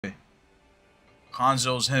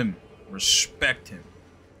Hanzo's him. Respect him.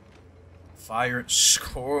 Fire,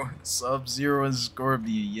 Score, Sub-Zero, and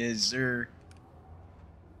Scorpion. Yes, sir.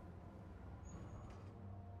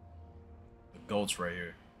 The goats right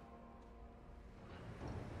here.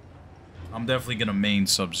 I'm definitely gonna main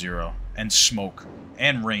Sub-Zero and Smoke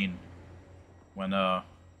and Rain when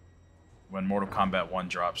Mortal Kombat 1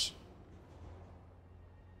 drops.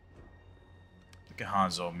 Look at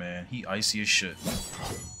Hanzo, man. He icy as shit.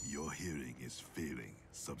 Your hearing is failing,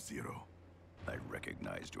 Sub-Zero. I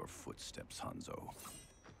recognized your footsteps, Hanzo.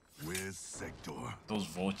 Where's Sector? Those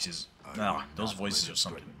voices, nah, those voices are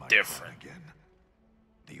something different. Again.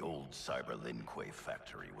 The old Cyber Linquay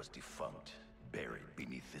factory was defunct, buried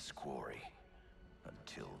beneath this quarry.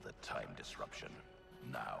 Until the time disruption.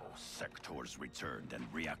 Now, Sector's returned and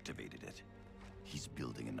reactivated it. He's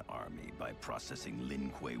building an army by processing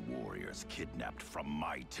Linquay warriors kidnapped from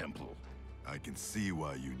my temple. I can see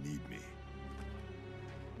why you need me.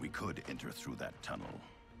 We could enter through that tunnel,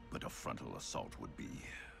 but a frontal assault would be...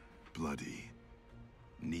 bloody.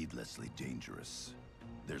 needlessly dangerous.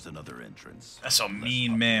 There's another entrance. That's a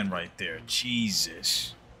mean man right there.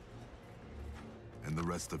 Jesus. And the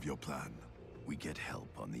rest of your plan? We get help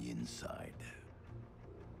on the inside.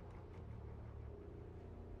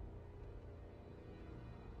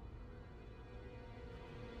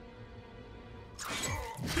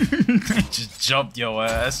 Just jumped your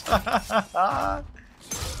ass. That's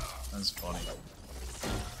funny.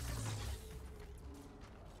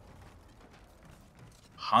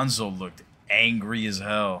 Hanzo looked angry as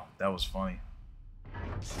hell. That was funny.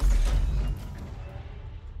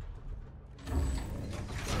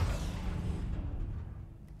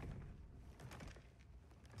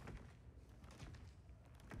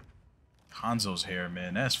 Hanzo's hair,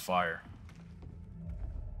 man, that's fire.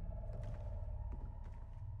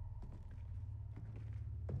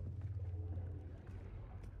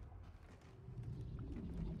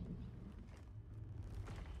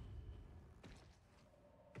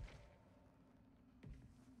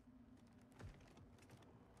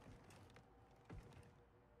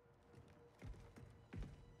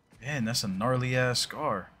 Man, that's a gnarly ass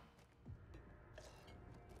scar.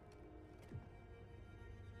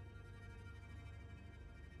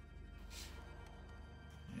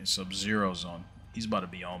 Yeah, Sub-Zero's on. He's about to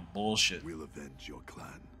be on bullshit. We'll avenge your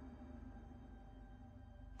clan.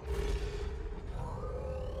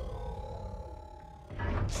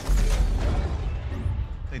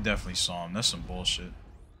 They definitely saw him. That's some bullshit.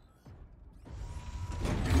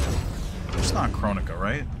 It's not Chronica,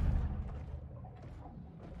 right?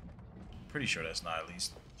 Pretty sure that's not, at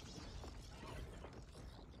least.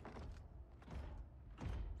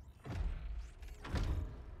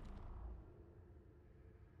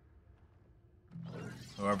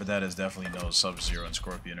 Whoever that is definitely knows Sub-Zero and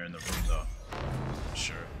Scorpion are in the room, though. For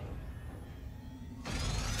sure.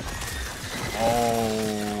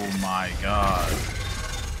 Oh my god.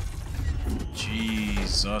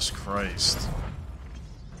 Jesus Christ.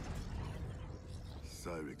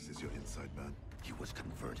 Cyrix is your inside man. He was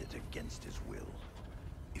converted against his will.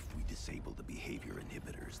 If we disable the behavior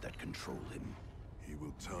inhibitors that control him, He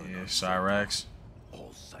will turn Yeah, on Cyrax.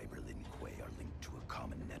 all Cyber Linquay are linked to a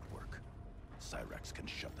common network. Cyrax can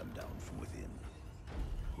shut them down from within.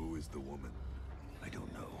 Who is the woman? I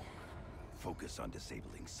don't know. Focus on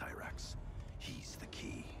disabling Cyrax. He's the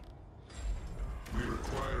key. We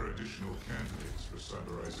require additional candidates for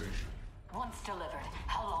cyberization. Once delivered,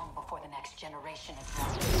 how long before the next generation is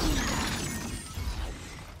ready?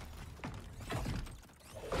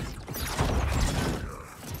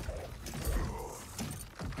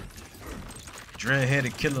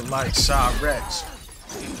 Dreadheaded killer like Cyrax.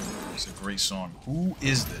 It's a great song. Who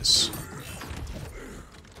is this?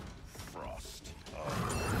 Frost. I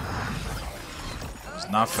was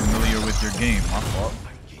not familiar with your game. My fault.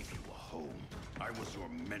 I gave you a home. I was your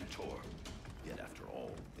mentor. Yet after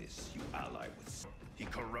all this, you ally with... He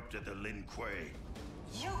corrupted the Lin Kuei.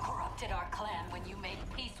 You corrupted our clan when you made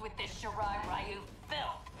peace with this Shirai Ryu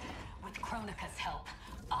filth. With Chronica's help,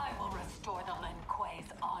 I will restore the Lin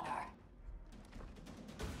Kuei's honor.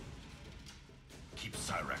 Keep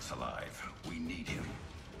Cyrax alive. We need him.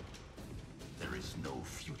 There is no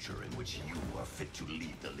future in which you are fit to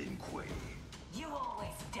lead the Lin Kuei. You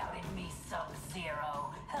always doubted me,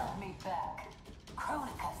 Sub-Zero. Held me back.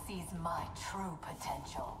 Chronica sees my true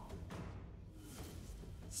potential.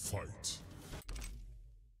 Fight.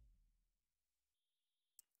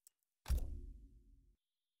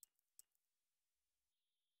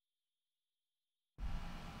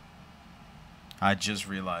 I just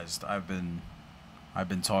realized I've been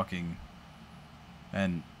talking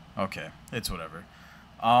and okay, it's whatever.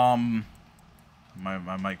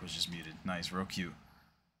 My mic was just muted. Nice, real cute.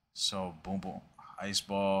 So, boom, boom. Ice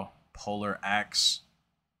ball, polar axe.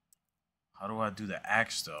 How do I do the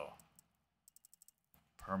axe, though?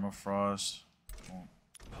 Permafrost. Boom.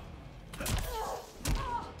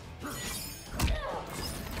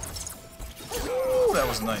 Ooh, that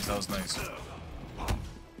was nice, that was nice.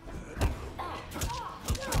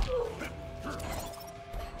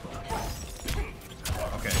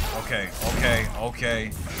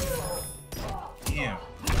 Okay. Damn,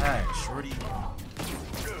 relax, shorty.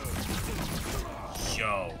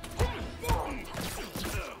 Yo.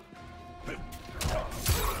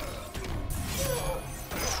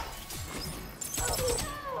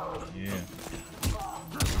 Yeah.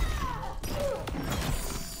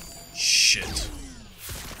 Shit.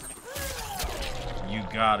 You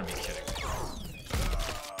gotta be kidding me.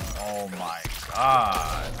 Oh my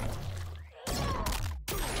god.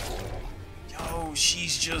 Yo,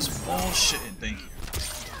 she's just bullshitting. Thank you.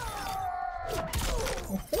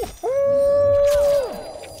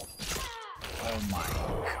 Oh my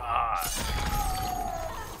god.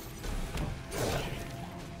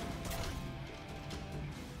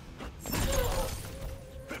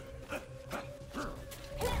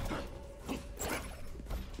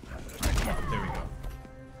 Alright, come on, there we go.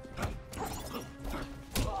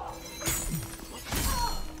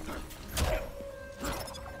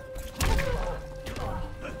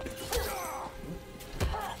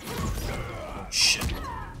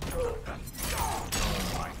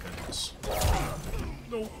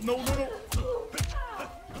 No. Come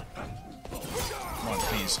on,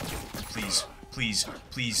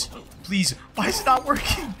 please. Why is it not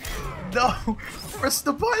working? No. Press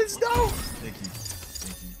the buttons. No. Thank you.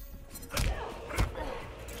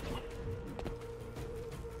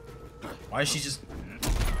 Why is she just...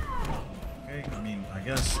 Okay, I mean, I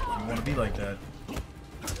guess if you want to be like that.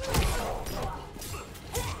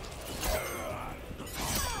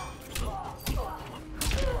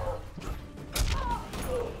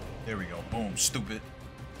 There we go. Boom. Stupid.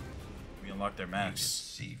 We unlocked their maps.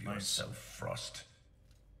 Deceive yourself, Frost.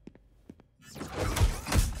 I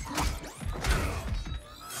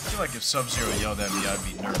feel like if Sub-Zero yelled at me, I'd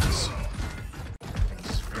be nervous.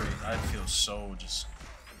 I'd feel so just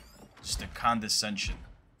the condescension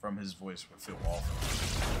from his voice would feel awful.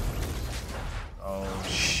 Oh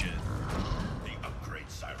shit. The upgrade,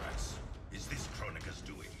 Cyrax. Is this Kronika's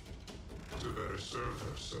doing? To better serve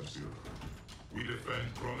her, Sub-Zero. We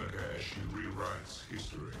defend Kronika as she rewrites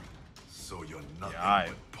history. So you're nothing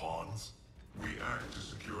but pawns? We act to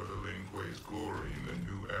secure the Lin Kuei's glory in the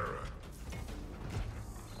new era.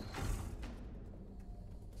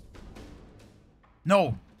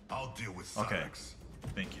 No! I'll deal with Cyrax. Okay.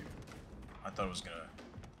 Thank you. I thought it was gonna...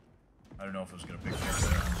 I don't know if it was gonna pick me up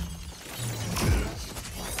there.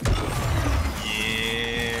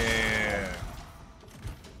 Yeah!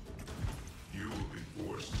 You will be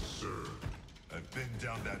forced to serve. I've been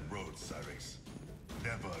down that road, Cyrax.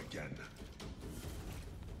 Never again.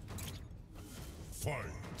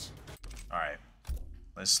 Fight. Alright.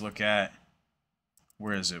 Let's look at...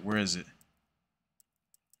 Where is it?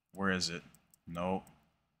 Nope.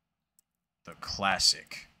 The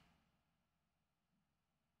classic.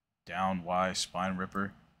 Down Y, Spine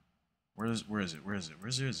Ripper. Where is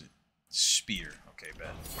it? Spear. Okay,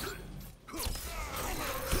 bet.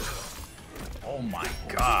 Oh my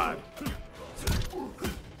god.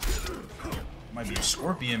 Might be a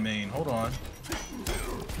Scorpion main. Hold on.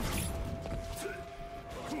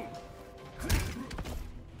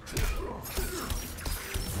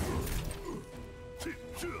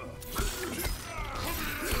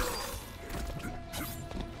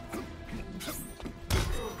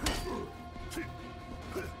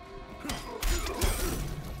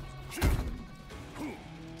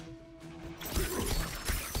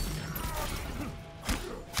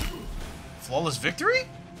 Flawless victory?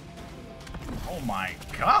 Oh my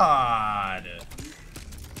god!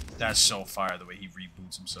 That's so fire the way he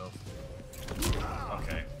reboots himself.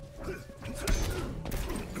 Okay.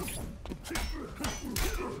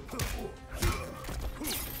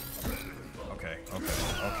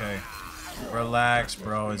 Okay. Relax,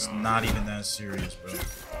 bro. It's not even that serious, bro.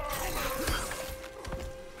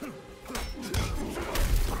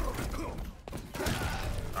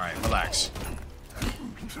 Alright, relax.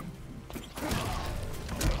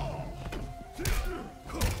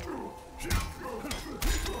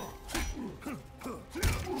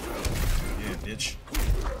 Yeah, bitch.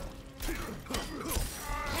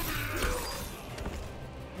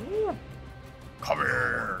 Come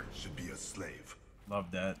here. Should be a slave.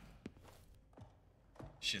 Love that.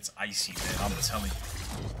 Shit's icy, man. I'm telling you.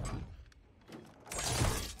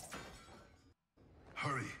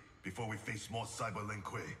 before we face more cyber Lin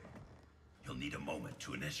Kuei. You'll need a moment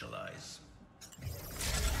to initialize.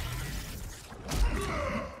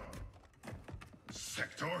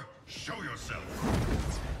 Sector, show yourself!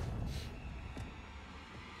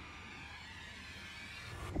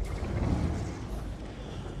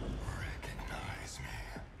 Recognize me,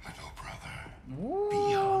 little brother.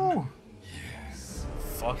 Woo! Yes.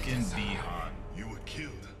 Fucking Bihan. You were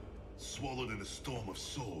killed, swallowed in a storm of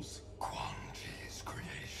souls. Quan Chi's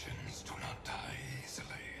creations do not die easily.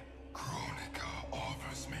 Kronika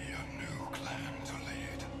offers me a new clan to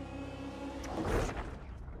lead.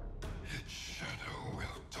 Its shadow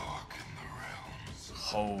will darken the realms.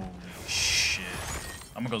 Holy shit.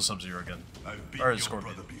 I'm gonna go Sub-Zero again. I've beat Or your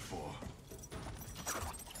Scorpion. brother before.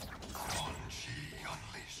 Quan Chi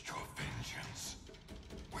unleashed your vengeance.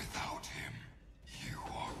 Without him, you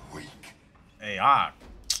are weak. Hey,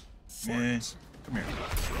 man. Come here.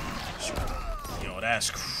 Yo, that's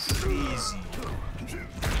crazy.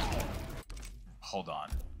 Hold on.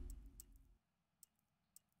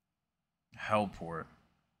 Hellport.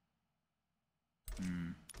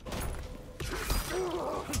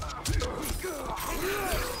 Oh,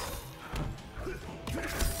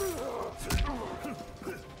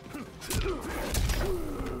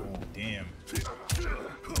 damn.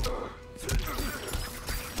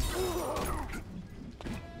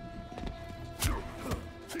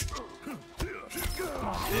 Come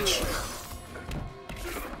on, bitch.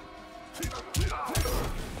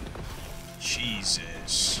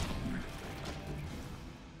 Jesus.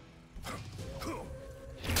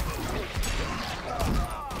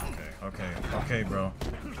 Okay, bro.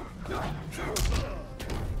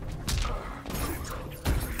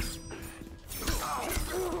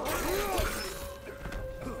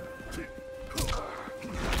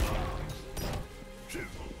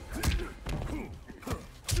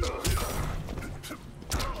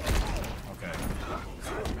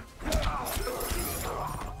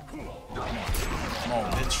 Come on,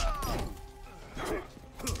 bitch.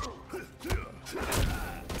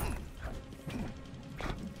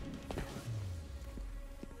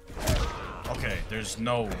 Okay, there's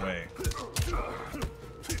no way.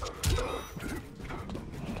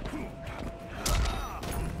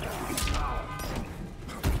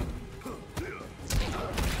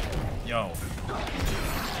 Yo.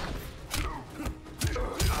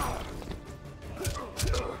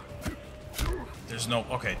 There's no...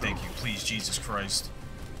 Okay, thank you. Please, Jesus Christ.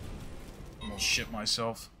 I'm gonna shit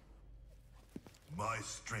myself. My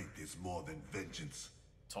strength is more than vengeance.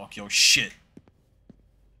 Talk your shit.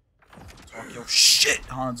 Talk your shit,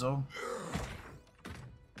 Hanzo.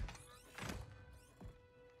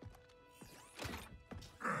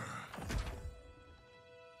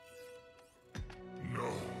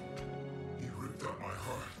 No. He ripped out my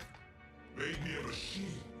heart. Made me a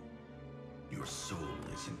machine. Your soul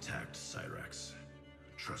is intact, Cyrax.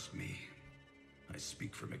 Trust me. I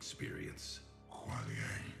speak from experience. Kuan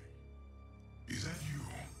Liang. Is that you?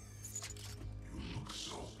 You look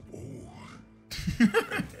so old.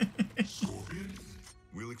 Scorpion?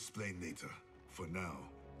 We'll explain later. For now,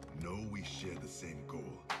 know we share the same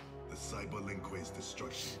goal. The cyber Lin Kuei's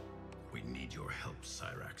destruction. We need your help,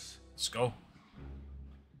 Cyrax. Let's go.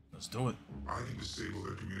 Let's do it. I can disable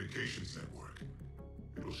their communications network.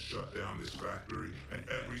 It'll shut down this factory and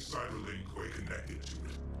every cyber Lin Kuei connected to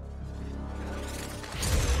it.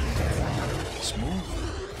 Smooth.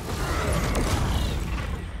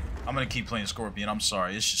 I'm gonna keep playing Scorpion. I'm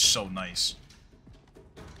sorry. It's just so nice.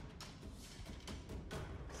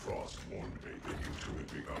 Frost warned me that you two had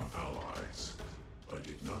become allies. I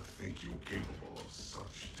did not think you capable of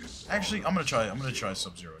such dishonor. Actually, I'm gonna try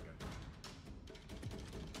Sub-Zero again.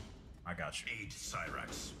 I got you. Aid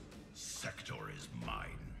Cyrax. Sector is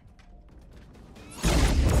mine.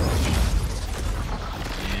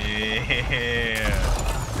 Yeah.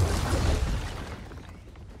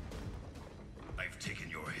 I've taken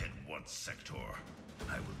your head once, Sector.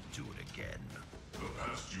 I will do it again. The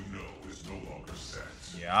past you know is no longer set.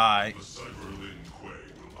 Yeah, alright. The cyber Lin Kuei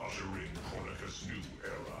will usher in Kronika's new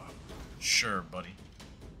era. Sure, buddy.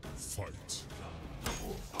 Fight.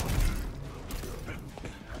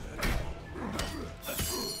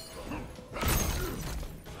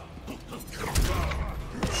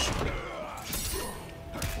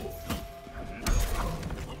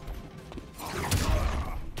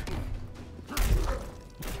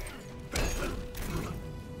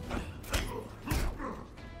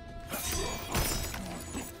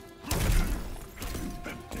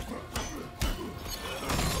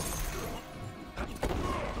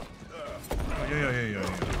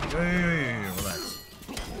 Yeah, relax.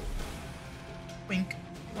 Wink.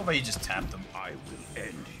 How about you just tap them? I will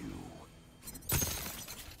end you.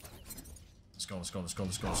 go, let's go, let's go,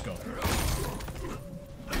 let's go, let's go.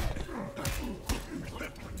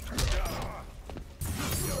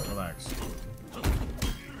 Yo, relax.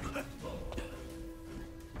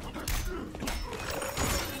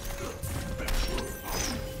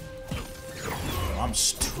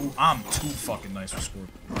 I'm too fucking nice with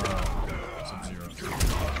Sub-Zero.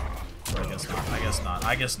 I guess not. I guess not.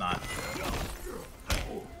 I guess not.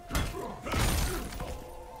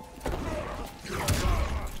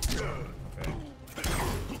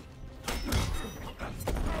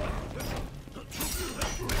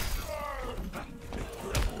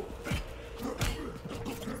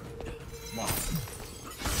 Okay. Come on.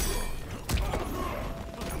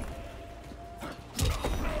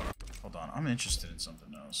 Hold on. I'm interested in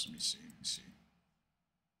something else. Let me see. Let me see.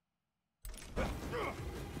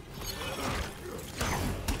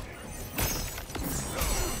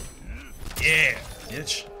 Yeah,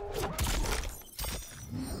 bitch.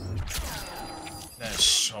 That's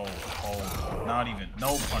so cold. Not even,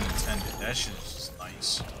 no pun intended. That shit is just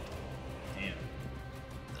nice. Damn.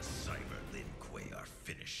 The Cyber Lin Kuei are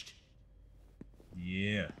finished.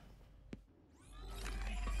 Yeah.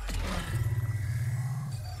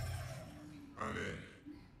 I'm in.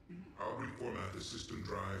 I'll reformat the system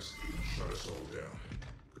drives and shut us all down.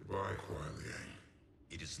 Goodbye, Kuai Liang.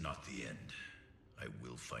 It is not the end. I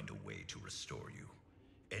will find a way to restore you.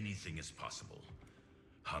 Anything is possible.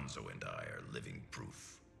 Hanzo and I are living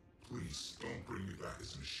proof. Please, don't bring me back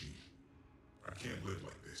as a machine. I can't live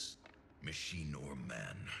like this. Machine or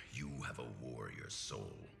man, you have a warrior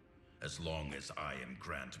soul. As long as I am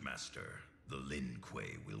Grand Master, the Lin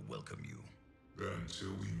Kuei will welcome you. Then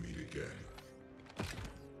until we meet again.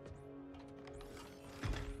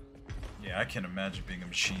 Yeah, I can't imagine being a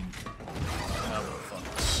machine. That would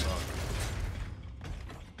fucking suck.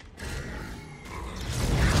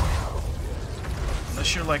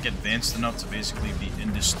 Unless you're like advanced enough to basically be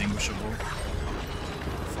indistinguishable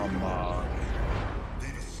from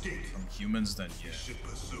humans, then yeah.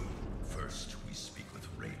 First, we speak with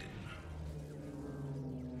Raiden.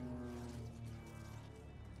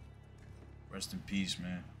 Rest in peace,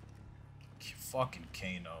 man. Fucking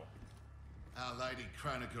Kano. Our Lady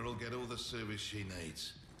Kronika will get all the service she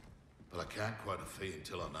needs. But I can't quote a fee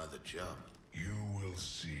until I know the job. You will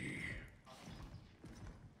see.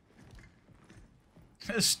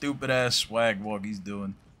 This stupid ass swag walk he's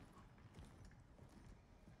doing.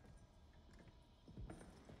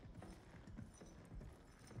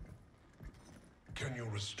 Can you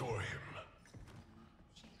restore him?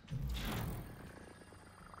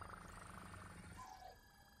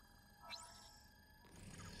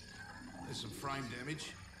 There's some frame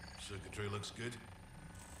damage. Circuitry looks good.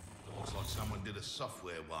 It looks like someone did a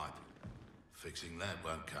software wipe. Fixing that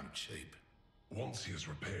won't come cheap. Once he is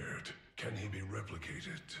repaired, can he be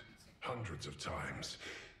replicated? Hundreds of times.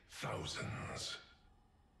 Thousands.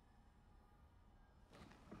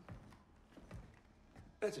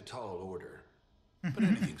 That's a tall order. But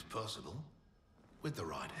anything's possible. With the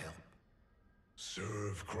right help.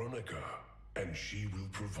 Serve Kronika, and she will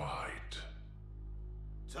provide.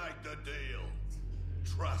 Take the deal.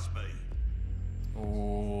 Trust me.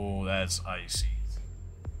 Oh, that's icy.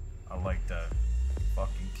 I like that.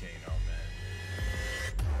 Fucking Kano, man.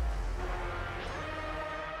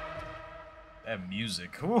 That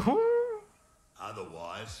music. Woohoo!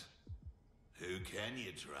 Otherwise, who can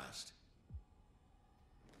you trust?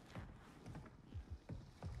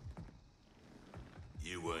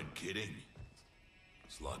 You weren't kidding.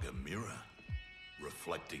 It's like a mirror,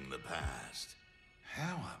 reflecting the past.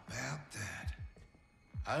 How about that?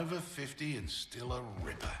 Over 50 and still a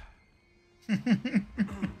ripper.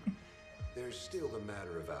 There's still the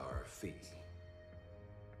matter of our fee.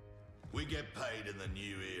 We get paid in the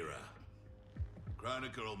new era.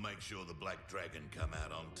 Kronika will make sure the Black Dragon come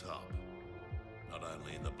out on top. Not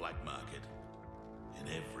only in the black market, in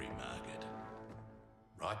every market.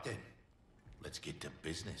 Right then, let's get to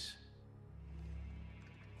business.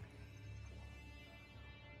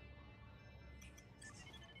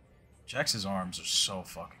 Jax's arms are so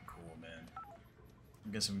fucking cool, man.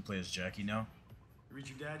 I'm guessing we play as Jackie now. You reach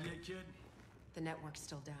your dad yet, kid? The network's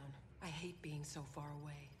still down. I hate being so far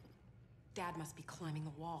away. Dad must be climbing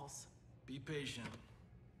the walls. Be patient.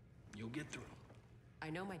 You'll get through. I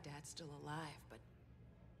know my dad's still alive, but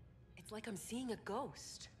it's like I'm seeing a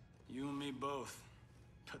ghost. You and me both.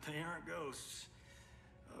 But they aren't ghosts.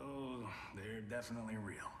 Oh, they're definitely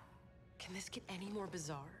real. Can this get any more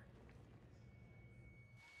bizarre?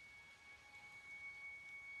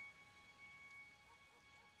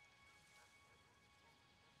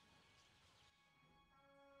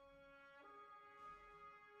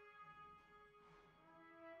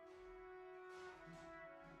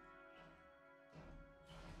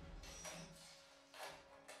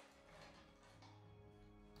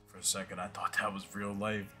 a second, I thought that was real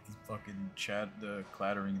life. The fucking chat, the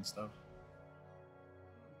clattering and stuff.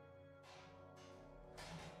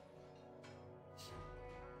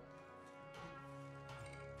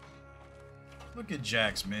 Look at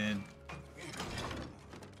Jax, man.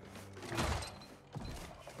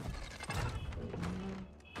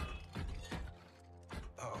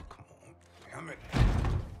 Oh, come on. Damn it.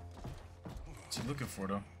 What's he looking for,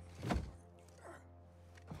 though?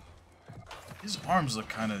 His arms look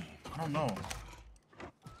kind of... I don't know.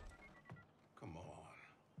 Come on.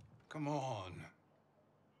 Come on.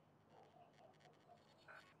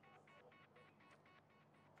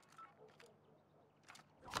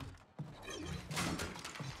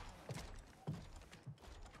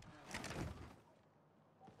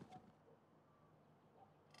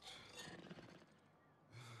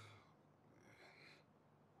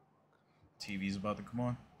 TV's about to come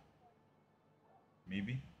on.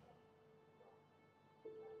 Maybe.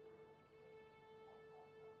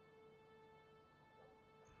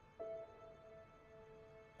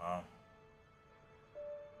 Wow.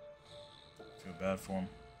 Feel bad for him.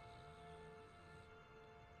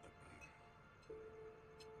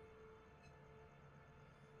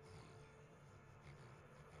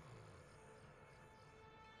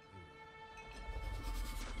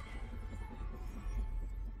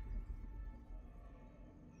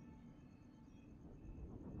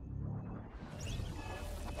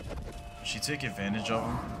 Did she take advantage of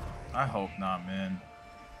him? I hope not, man.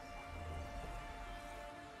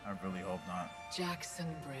 I really hope not. Jackson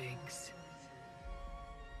Briggs.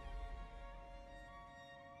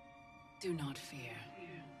 Do not fear.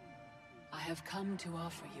 I have come to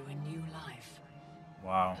offer you a new life.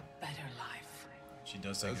 Wow. A better life. She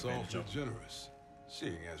does take That's advantage awfully of him. generous,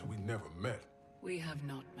 seeing as we never met. We have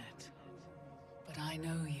not met. But I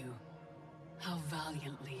know you. How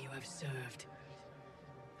valiantly you have served.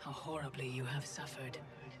 How horribly you have suffered.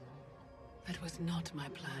 That was not my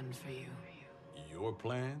plan for you. Your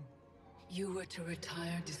plan? You were to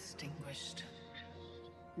retire distinguished,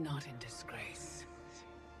 not in disgrace.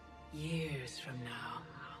 Years from now,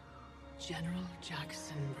 General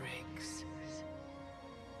Jackson Briggs.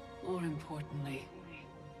 More importantly,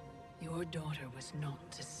 your daughter was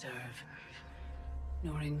not to serve,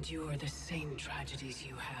 nor endure the same tragedies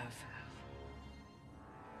you have.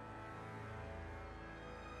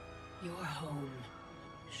 Your home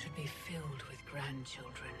should be filled with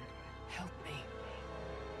grandchildren. Help me,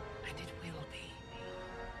 and it will be.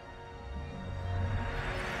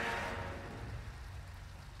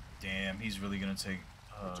 Damn, he's really gonna take.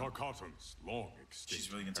 Tarkatans, long extinct,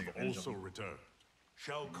 She's really gonna take have advantage of also him. returned.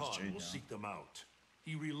 Shao Kahn Jade will now. seek them out.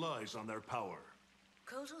 He relies on their power.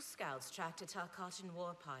 Kotal scouts tracked a Tarkatan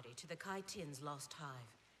war party to the Kai Tin's lost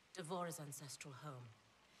hive, Devora's ancestral home.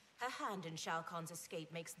 Her hand in Shao Kahn's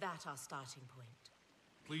escape makes that our starting point.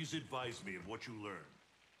 Please advise me of what you learn.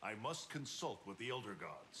 I must consult with the Elder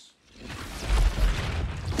Gods.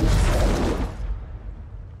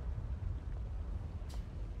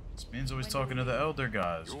 This man's always talking to the elder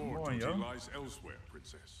guys. Come Your on, duty yo. lies elsewhere,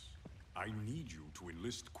 Princess. I need you to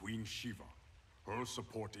enlist Queen Shiva. Her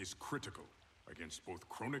support is critical against both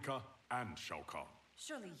Kronika and Shao Kahn.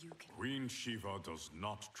 Surely you can... Queen Shiva does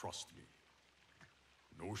not trust me.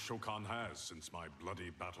 No Shao Kahn has since my bloody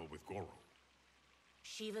battle with Goro.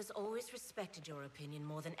 Shiva's always respected your opinion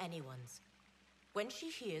more than anyone's. When she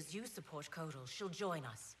hears you support Kotal, she'll join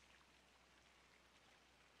us.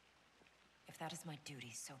 If that is my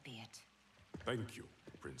duty, so be it. Thank you,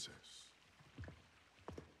 Princess.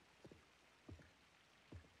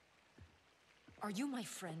 Are you my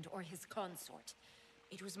friend or his consort?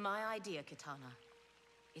 It was my idea, Kitana.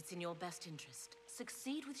 It's in your best interest.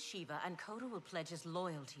 Succeed with Shiva, and Kotal will pledge his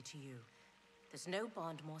loyalty to you. There's no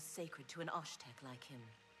bond more sacred to an Oshtek like him.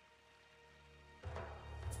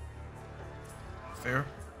 Fair.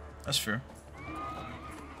 That's fair.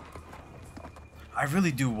 I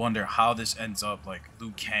really do wonder how this ends up, like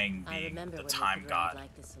Liu Kang being the time god,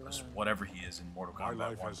 or whatever he is in Mortal My Kombat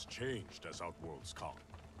life 1. has changed as Outworlds come.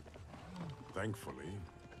 Thankfully,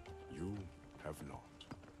 you have not.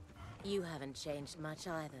 You haven't changed much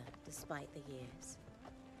either, despite the years.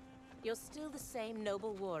 You're still the same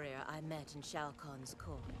noble warrior I met in Shao Kahn's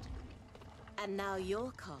court. And now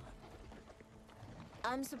you're Khan.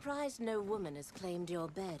 I'm surprised no woman has claimed your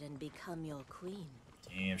bed and become your queen.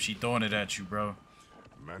 Damn, she throwing it at you, bro.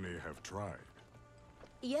 Many have tried.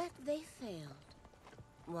 Yet they failed.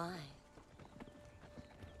 Why?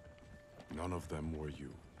 None of them were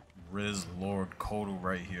you. Riz Lord Kotal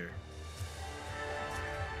right here.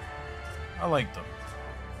 I like them.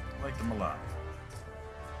 I like them a lot.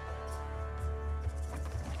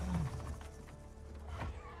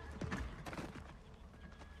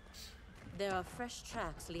 There are fresh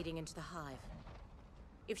tracks leading into the hive.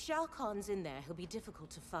 If Shao Kahn's in there, he'll be difficult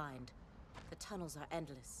to find. The tunnels are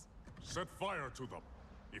endless. Set fire to them.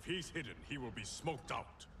 If he's hidden, he will be smoked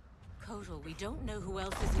out. Kotal, we don't know who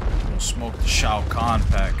else is in there. We'll smoke the Shao Kahn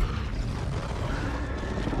pack.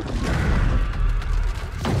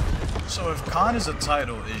 So if Kahn is a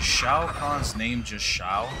title, is Shao Kahn's name just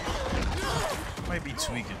Shao? Might be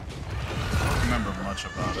tweaking. I don't remember much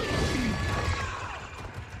about it.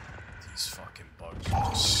 These fucking bugs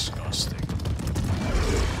are disgusting.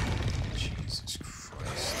 Jesus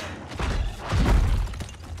Christ.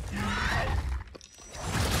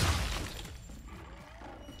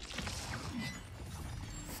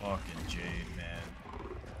 Fucking Jade, man.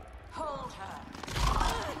 Hold her.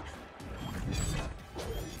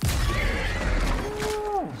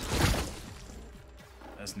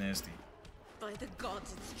 That's nasty. By the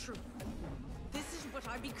gods, it's true. This is what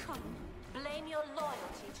I become. Blame your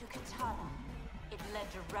loyalty to Kitana. It led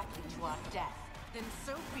directly to our death. Then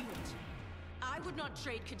so be it. I would not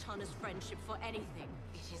trade Kitana's friendship for anything.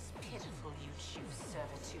 It is pitiful you choose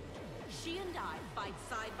servitude. She and I fight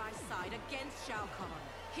side by side against Shao Kahn.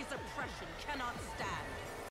 His oppression cannot stand.